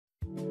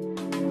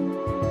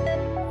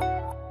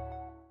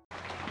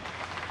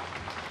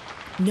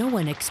No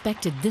one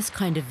expected this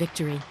kind of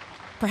victory,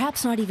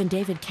 perhaps not even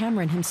David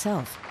Cameron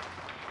himself.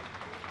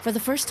 For the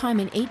first time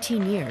in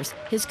 18 years,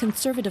 his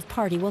Conservative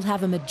Party will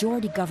have a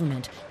majority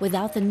government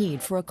without the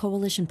need for a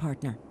coalition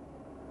partner.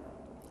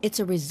 It's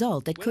a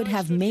result that could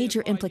have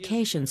major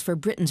implications for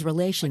Britain's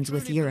relations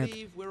with Europe.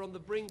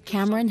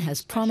 Cameron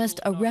has promised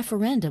a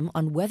referendum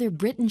on whether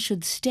Britain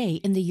should stay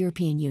in the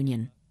European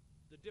Union.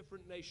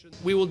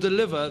 We will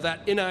deliver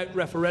that in-out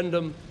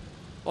referendum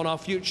on our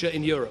future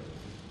in Europe.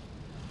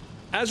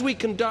 As we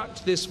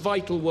conduct this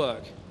vital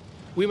work,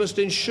 we must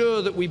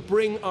ensure that we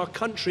bring our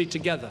country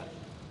together.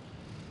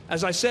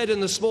 As I said in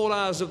the small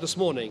hours of this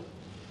morning,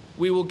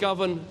 we will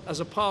govern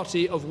as a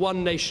party of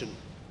one nation,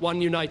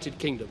 one united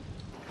kingdom.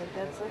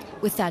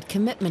 With that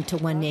commitment to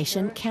one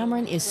nation,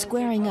 Cameron is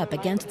squaring up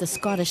against the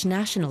Scottish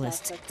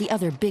nationalists, the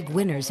other big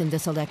winners in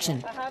this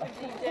election.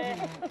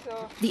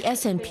 The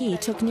SNP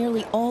took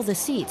nearly all the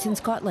seats in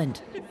Scotland.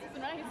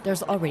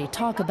 There's already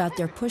talk about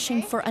their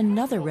pushing for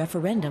another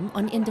referendum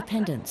on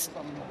independence.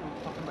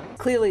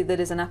 Clearly there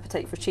is an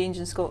appetite for change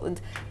in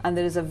Scotland, and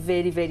there is a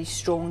very, very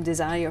strong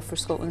desire for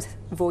Scotland's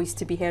voice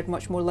to be heard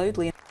much more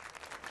loudly.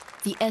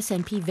 The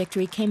SNP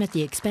victory came at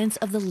the expense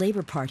of the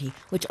Labour Party,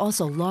 which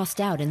also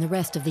lost out in the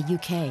rest of the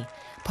UK.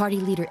 Party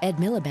leader Ed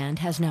Miliband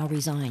has now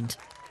resigned.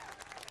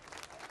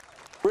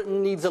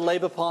 Britain needs a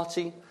Labour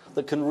Party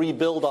that can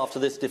rebuild after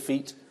this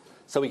defeat,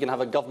 so we can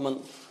have a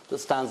government that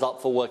stands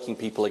up for working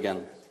people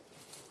again.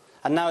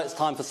 And now it's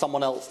time for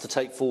someone else to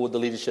take forward the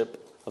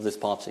leadership of this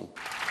party.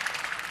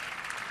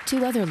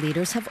 Two other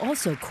leaders have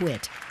also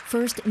quit.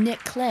 First, Nick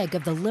Clegg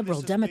of the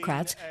Liberal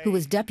Democrats, who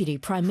was Deputy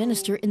Prime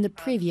Minister in the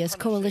previous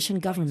coalition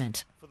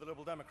government.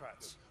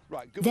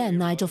 Then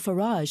Nigel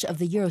Farage of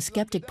the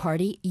Eurosceptic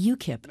party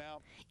UKIP.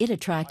 It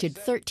attracted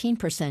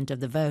 13% of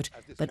the vote,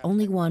 but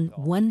only won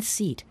one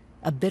seat.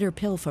 A bitter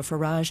pill for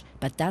Farage,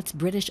 but that's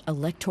British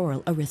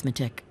electoral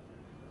arithmetic.